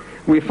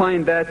 We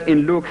find that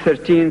in Luke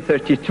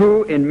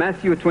 13:32, in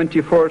Matthew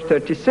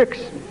 24:36.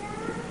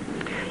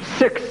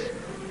 6.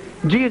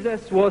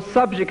 Jesus was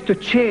subject to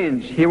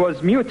change. He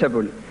was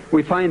mutable.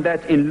 We find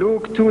that in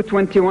Luke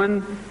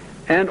 2:21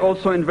 and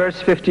also in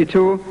verse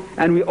 52,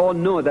 and we all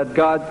know that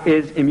God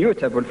is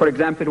immutable. For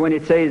example, when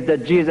it says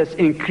that Jesus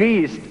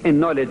increased in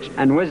knowledge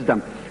and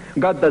wisdom,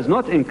 God does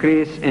not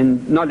increase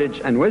in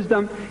knowledge and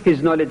wisdom.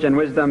 His knowledge and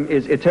wisdom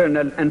is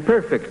eternal and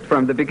perfect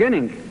from the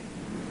beginning.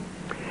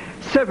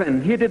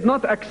 7. He did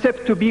not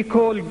accept to be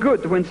called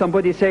good when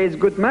somebody says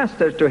good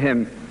master to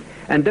him.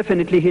 And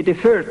definitely he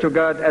deferred to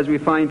God, as we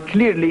find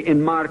clearly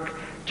in Mark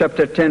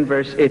chapter 10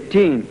 verse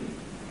 18.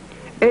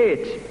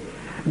 8.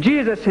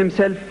 Jesus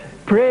himself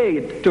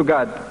prayed to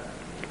God.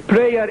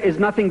 Prayer is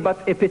nothing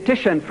but a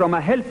petition from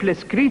a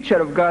helpless creature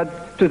of God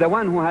to the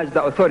one who has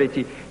the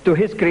authority, to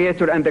his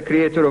creator and the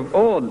creator of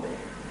all.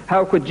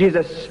 How could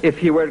Jesus, if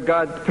he were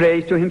God,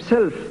 pray to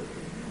himself?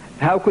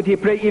 How could he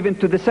pray even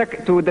to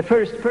the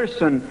first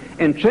person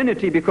in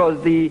Trinity,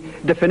 because the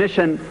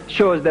definition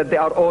shows that they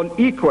are all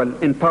equal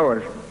in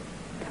power.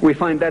 We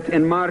find that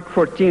in Mark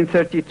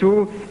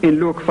 14:32, in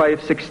Luke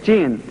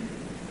 5:16.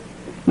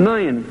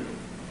 9.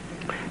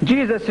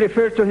 Jesus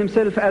referred to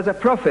himself as a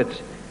prophet.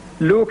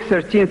 Luke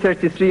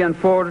 13:33 and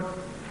 4.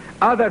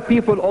 Other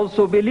people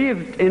also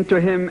believed into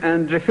him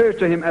and referred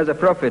to him as a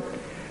prophet.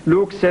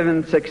 Luke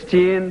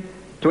 7:16,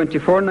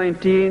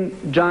 24:19,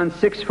 John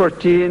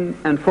 6:14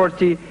 and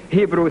 40,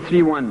 Hebrew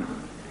 3:1.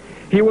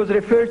 He was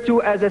referred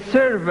to as a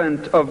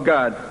servant of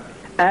God.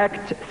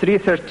 Acts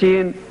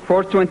 3:13,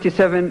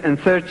 4:27 and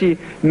 30,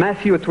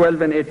 Matthew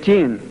 12 and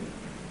 18.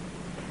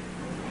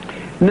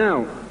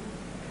 Now,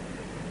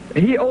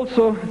 he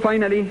also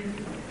finally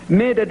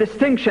made a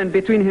distinction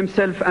between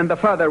himself and the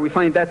Father. We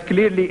find that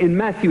clearly in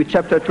Matthew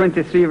chapter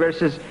 23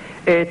 verses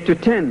 8 to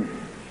 10.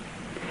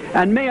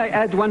 And may I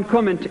add one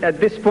comment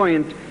at this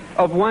point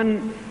of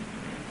one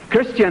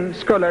Christian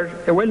scholar,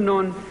 a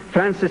well-known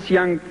Francis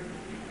Young,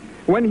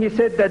 when he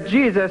said that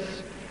Jesus,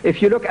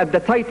 if you look at the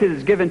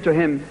titles given to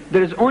him,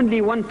 there is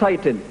only one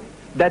title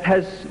that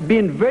has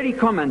been very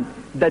common,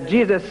 that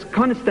Jesus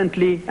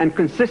constantly and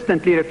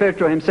consistently referred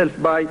to himself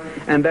by,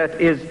 and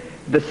that is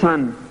the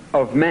Son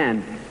of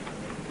Man.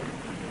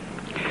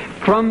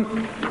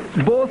 From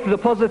both the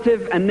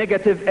positive and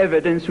negative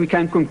evidence, we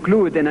can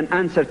conclude in an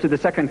answer to the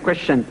second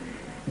question,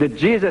 did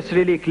Jesus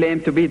really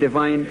claim to be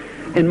divine?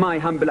 In my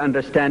humble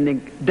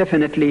understanding,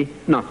 definitely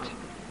not.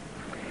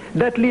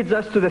 That leads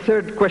us to the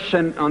third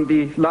question on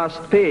the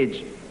last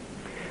page.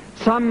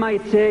 Some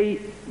might say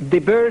the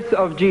birth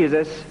of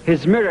Jesus,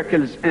 his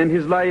miracles and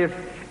his life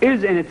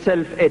is in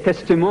itself a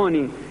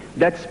testimony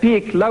that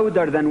speaks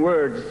louder than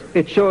words.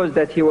 It shows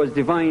that he was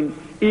divine,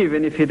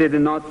 even if he did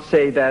not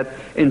say that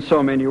in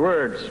so many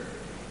words.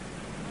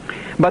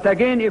 But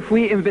again, if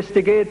we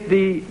investigate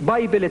the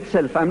Bible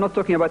itself, I'm not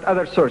talking about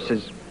other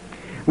sources,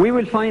 we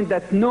will find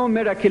that no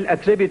miracle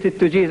attributed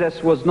to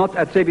Jesus was not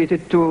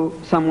attributed to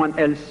someone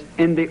else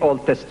in the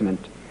Old Testament.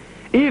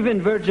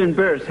 Even virgin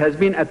birth has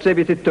been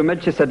attributed to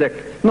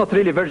Melchizedek. Not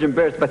really virgin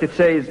birth, but it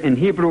says in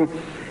Hebrew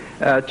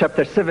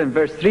chapter 7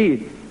 verse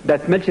 3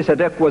 that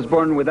Melchizedek was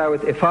born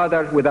without a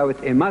father,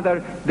 without a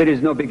mother. There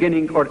is no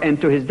beginning or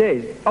end to his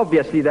days.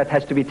 Obviously that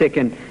has to be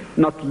taken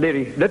not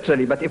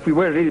literally, but if we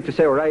were really to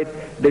say, all right,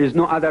 there is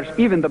no other,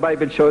 even the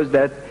Bible shows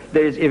that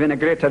there is even a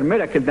greater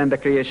miracle than the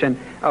creation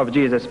of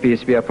Jesus,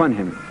 peace be upon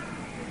him.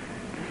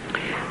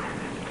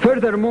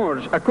 Furthermore,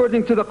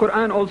 according to the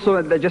Qur'an also,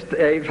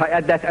 if I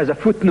add that as a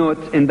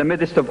footnote in the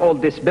midst of all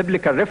these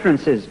biblical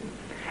references,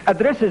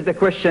 addresses the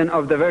question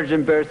of the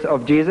virgin birth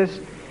of Jesus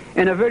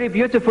in a very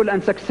beautiful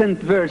and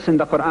succinct verse in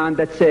the Qur'an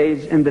that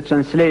says, in the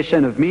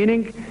translation of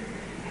meaning,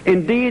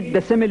 indeed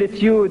the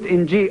similitude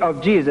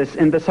of Jesus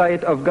in the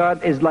sight of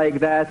God is like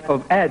that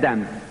of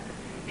Adam.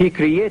 He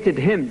created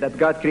him, that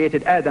God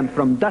created Adam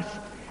from dust,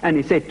 and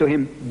he said to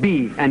him,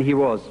 be, and he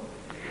was.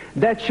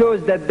 That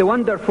shows that the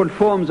wonderful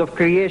forms of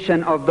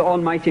creation of the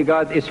Almighty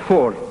God is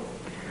four.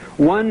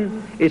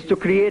 One is to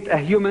create a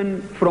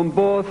human from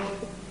both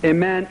a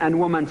man and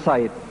woman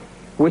side,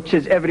 which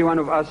is every one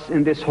of us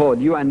in this hall,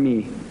 you and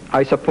me,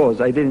 I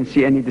suppose. I didn't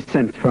see any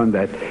dissent from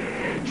that.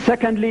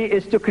 Secondly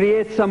is to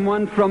create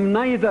someone from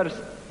neither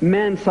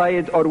man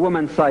side or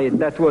woman side.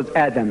 That was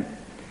Adam.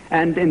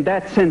 And in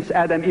that sense,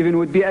 Adam even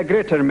would be a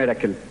greater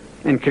miracle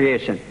in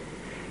creation.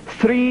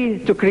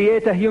 3, to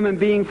create a human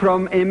being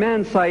from a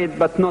man's side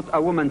but not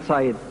a woman's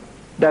side.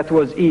 That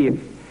was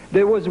Eve.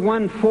 There was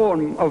one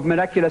form of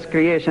miraculous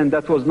creation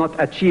that was not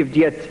achieved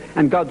yet,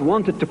 and God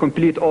wanted to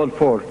complete all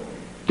four,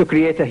 to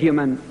create a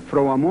human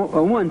from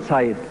a woman's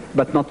side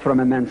but not from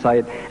a man's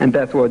side, and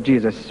that was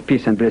Jesus,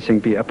 peace and blessing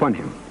be upon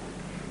him.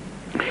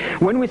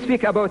 When we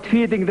speak about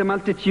feeding the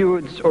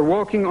multitudes or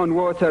walking on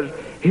water,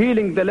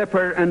 healing the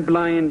leper and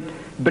blind,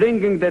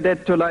 bringing the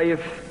dead to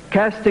life,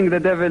 casting the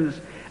devils,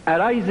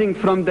 arising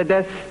from the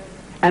death,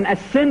 and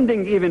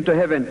ascending even to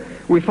heaven,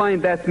 we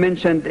find that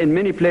mentioned in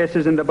many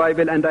places in the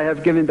Bible, and I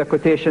have given the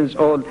quotations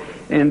all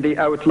in the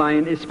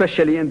outline,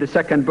 especially in the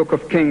second book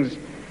of Kings,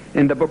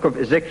 in the book of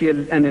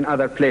Ezekiel, and in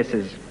other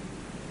places.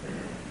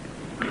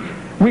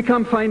 We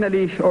come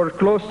finally, or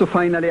close to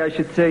finally, I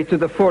should say, to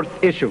the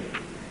fourth issue.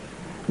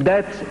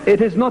 That it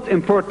is not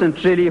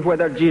important really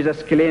whether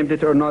Jesus claimed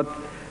it or not,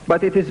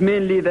 but it is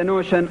mainly the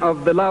notion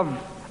of the love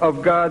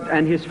of God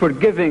and His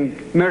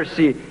forgiving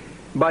mercy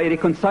by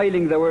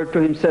reconciling the world to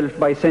Himself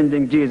by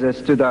sending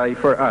Jesus to die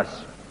for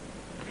us.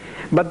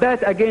 But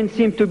that again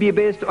seemed to be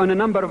based on a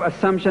number of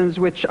assumptions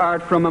which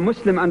are, from a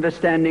Muslim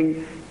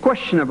understanding,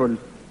 questionable.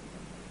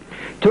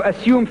 To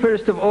assume,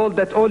 first of all,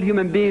 that all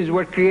human beings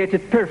were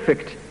created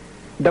perfect.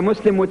 The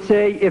Muslim would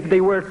say if they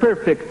were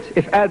perfect,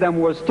 if Adam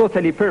was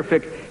totally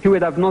perfect, he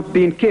would have not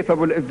been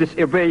capable of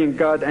disobeying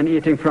God and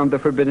eating from the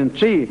forbidden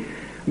tree.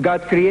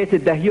 God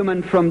created the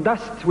human from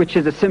dust, which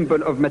is a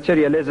symbol of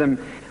materialism,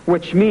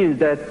 which means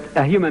that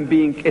a human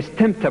being is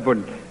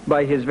temptable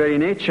by his very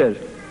nature.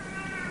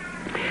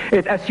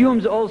 It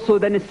assumes also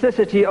the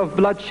necessity of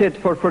bloodshed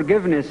for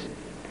forgiveness.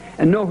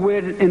 And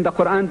nowhere in the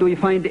Qur'an do we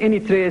find any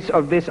trace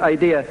of this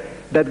idea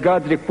that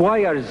God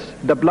requires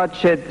the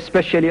bloodshed,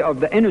 especially of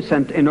the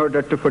innocent, in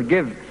order to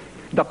forgive.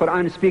 The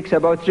Qur'an speaks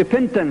about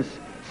repentance,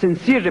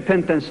 sincere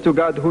repentance to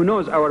God who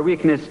knows our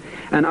weakness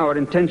and our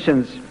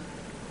intentions.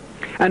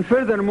 And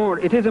furthermore,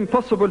 it is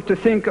impossible to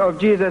think of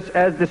Jesus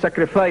as the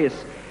sacrifice,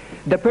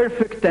 the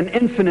perfect and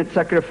infinite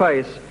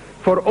sacrifice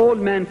for all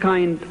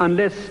mankind,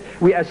 unless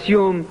we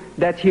assume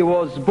that He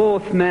was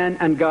both man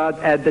and God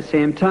at the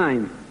same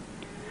time.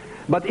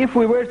 But if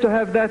we were to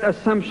have that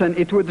assumption,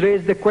 it would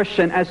raise the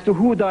question as to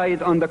who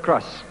died on the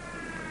cross.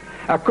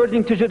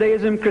 According to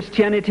Judaism,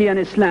 Christianity, and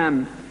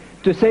Islam,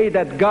 to say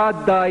that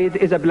God died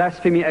is a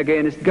blasphemy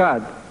against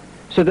God.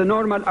 So the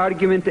normal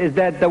argument is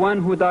that the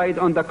one who died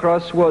on the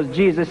cross was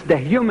Jesus the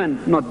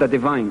human, not the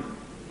divine.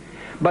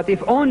 But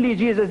if only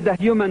Jesus the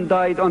human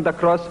died on the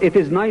cross, it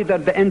is neither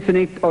the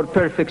infinite or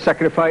perfect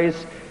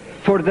sacrifice,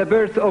 for the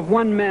birth of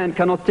one man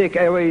cannot take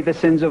away the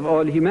sins of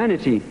all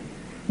humanity.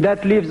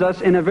 That leaves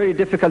us in a very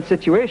difficult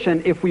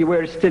situation if we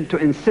were still to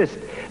insist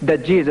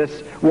that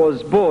Jesus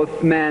was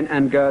both man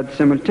and God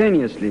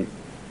simultaneously.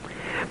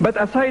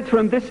 But aside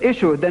from this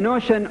issue, the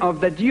notion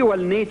of the dual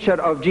nature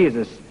of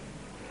Jesus,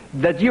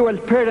 the dual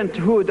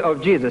parenthood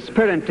of Jesus,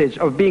 parentage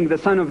of being the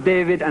son of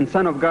David and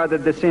son of God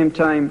at the same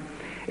time,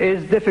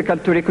 is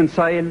difficult to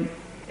reconcile.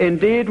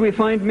 Indeed, we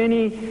find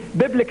many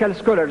biblical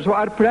scholars who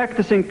are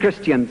practicing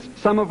Christians,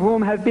 some of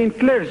whom have been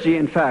clergy,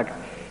 in fact,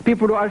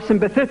 people who are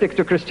sympathetic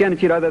to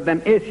Christianity rather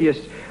than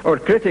atheists or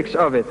critics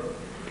of it,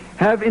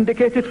 have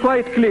indicated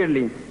quite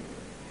clearly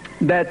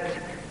that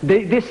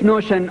this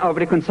notion of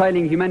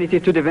reconciling humanity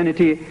to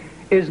divinity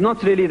is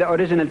not really the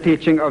original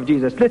teaching of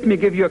Jesus. Let me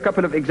give you a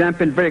couple of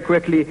examples very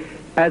quickly,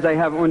 as I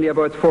have only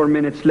about 4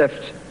 minutes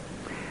left.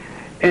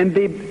 In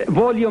the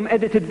volume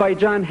edited by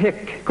John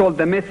Hick called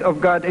The Myth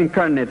of God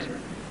Incarnate,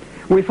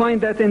 we find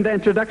that in the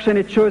introduction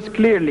it shows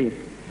clearly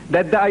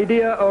that the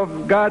idea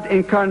of God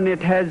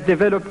incarnate has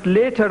developed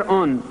later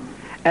on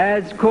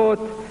as, quote,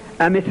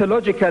 a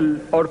mythological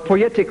or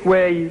poetic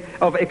way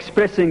of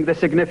expressing the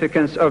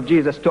significance of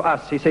Jesus to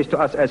us, he says, to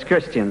us as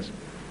Christians.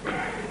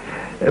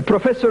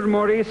 Professor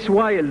Maurice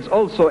Wiles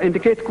also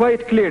indicate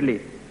quite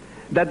clearly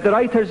that the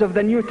writers of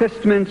the New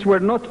Testament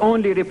were not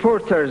only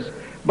reporters,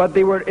 but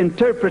they were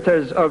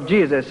interpreters of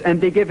Jesus,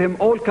 and they gave him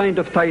all kinds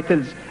of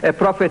titles: a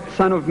prophet,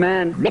 son of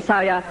man,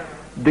 Messiah,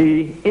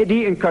 the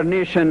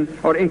incarnation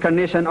or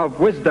incarnation of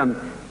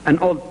wisdom, an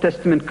Old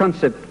Testament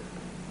concept.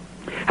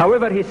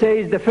 However, he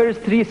says the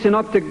first 3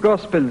 synoptic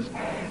gospels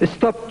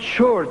stopped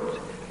short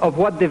of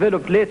what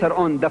developed later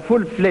on, the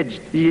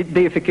full-fledged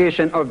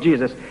deification of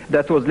Jesus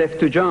that was left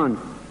to John.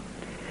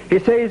 He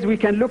says we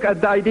can look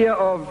at the idea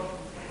of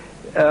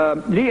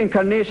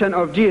reincarnation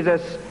of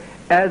Jesus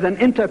as an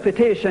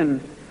interpretation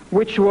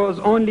which was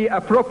only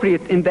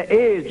appropriate in the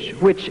age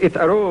which it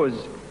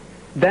arose,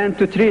 than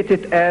to treat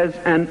it as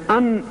an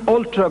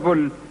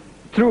unalterable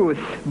truth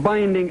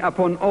binding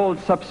upon all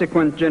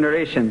subsequent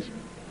generations.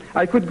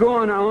 I could go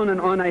on and on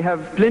and on. I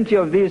have plenty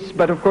of these,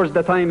 but of course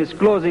the time is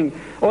closing.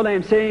 All I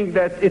am saying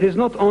that it is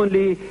not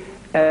only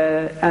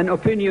an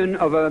opinion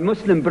of a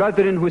Muslim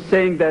brethren who's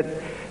saying that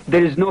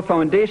there is no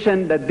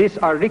foundation, that these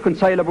are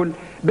reconcilable.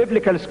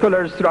 Biblical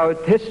scholars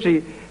throughout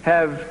history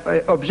have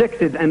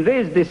objected and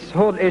raised this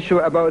whole issue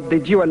about the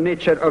dual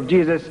nature of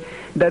Jesus,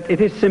 that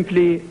it is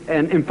simply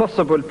an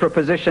impossible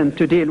proposition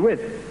to deal with.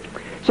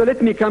 So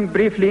let me come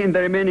briefly in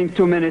the remaining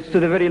 2 minutes to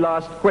the very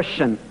last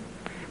question,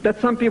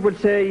 that some people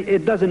say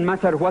it doesn't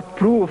matter what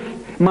proof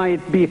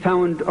might be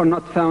found or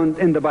not found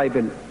in the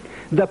Bible.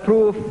 The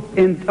proof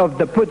of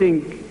the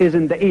pudding is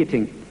in the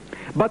eating.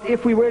 But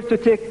if we were to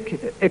take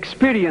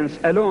experience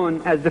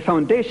alone as the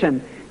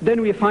foundation,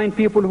 then we find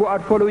people who are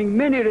following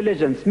many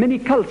religions, many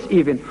cults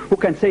even, who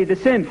can say the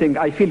same thing: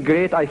 I feel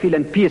great, I feel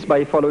in peace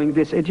by following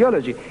this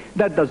ideology.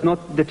 That does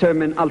not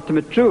determine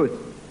ultimate truth.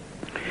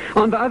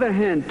 On the other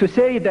hand, to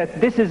say that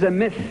this is a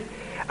myth,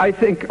 I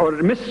think, or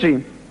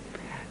mystery,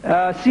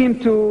 seem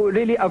to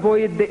really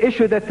avoid the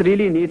issue that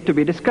really need to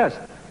be discussed.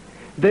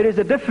 There is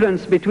a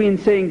difference between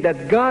saying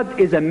that God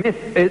is a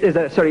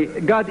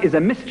myth, God is a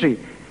mystery,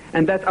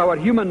 and that our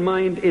human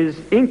mind is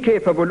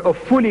incapable of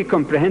fully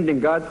comprehending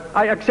God.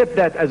 I accept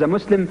that as a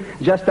Muslim,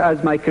 just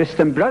as my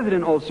Christian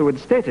brethren also would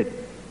state it.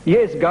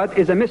 Yes, God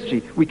is a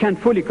mystery. We can't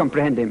fully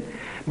comprehend him.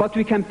 But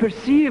we can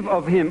perceive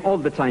of him all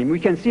the time. We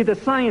can see the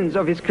signs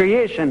of his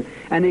creation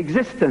and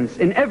existence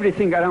in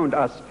everything around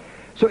us.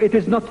 So it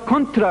is not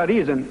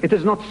contra-reason, it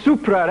is not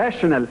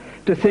supra-rational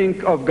to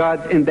think of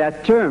God in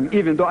that term,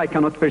 even though I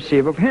cannot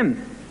perceive of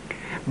him.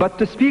 But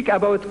to speak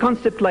about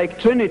concept like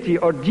Trinity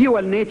or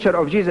dual nature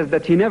of Jesus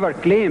that he never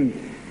claimed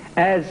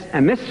as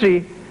a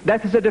mystery,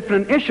 that is a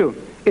different issue.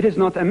 It is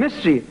not a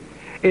mystery.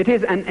 It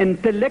is an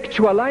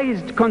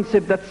intellectualized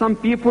concept that some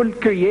people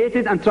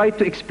created and tried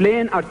to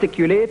explain,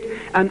 articulate,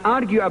 and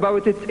argue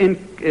about it in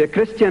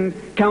Christian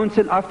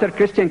council after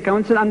Christian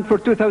council, and for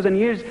 2,000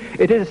 years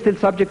it is still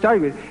subject to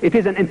argument. It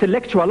is an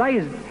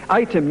intellectualized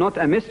item, not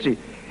a mystery.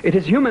 It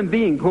is human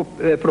beings who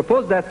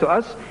proposed that to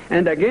us,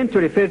 and again to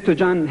refer to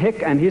John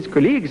Hick and his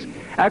colleagues,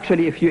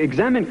 actually if you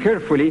examine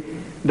carefully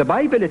the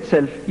Bible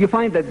itself, you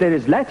find that there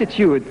is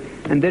latitude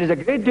and there is a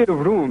great deal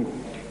of room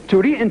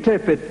to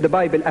reinterpret the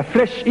Bible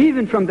afresh,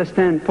 even from the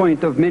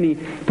standpoint of many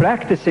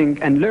practicing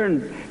and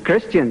learned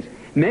Christians.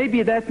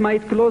 Maybe that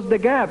might close the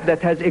gap that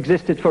has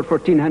existed for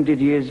 1400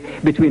 years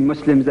between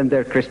Muslims and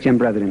their Christian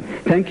brethren.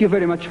 Thank you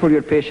very much for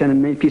your patience,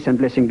 and may peace and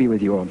blessing be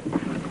with you all.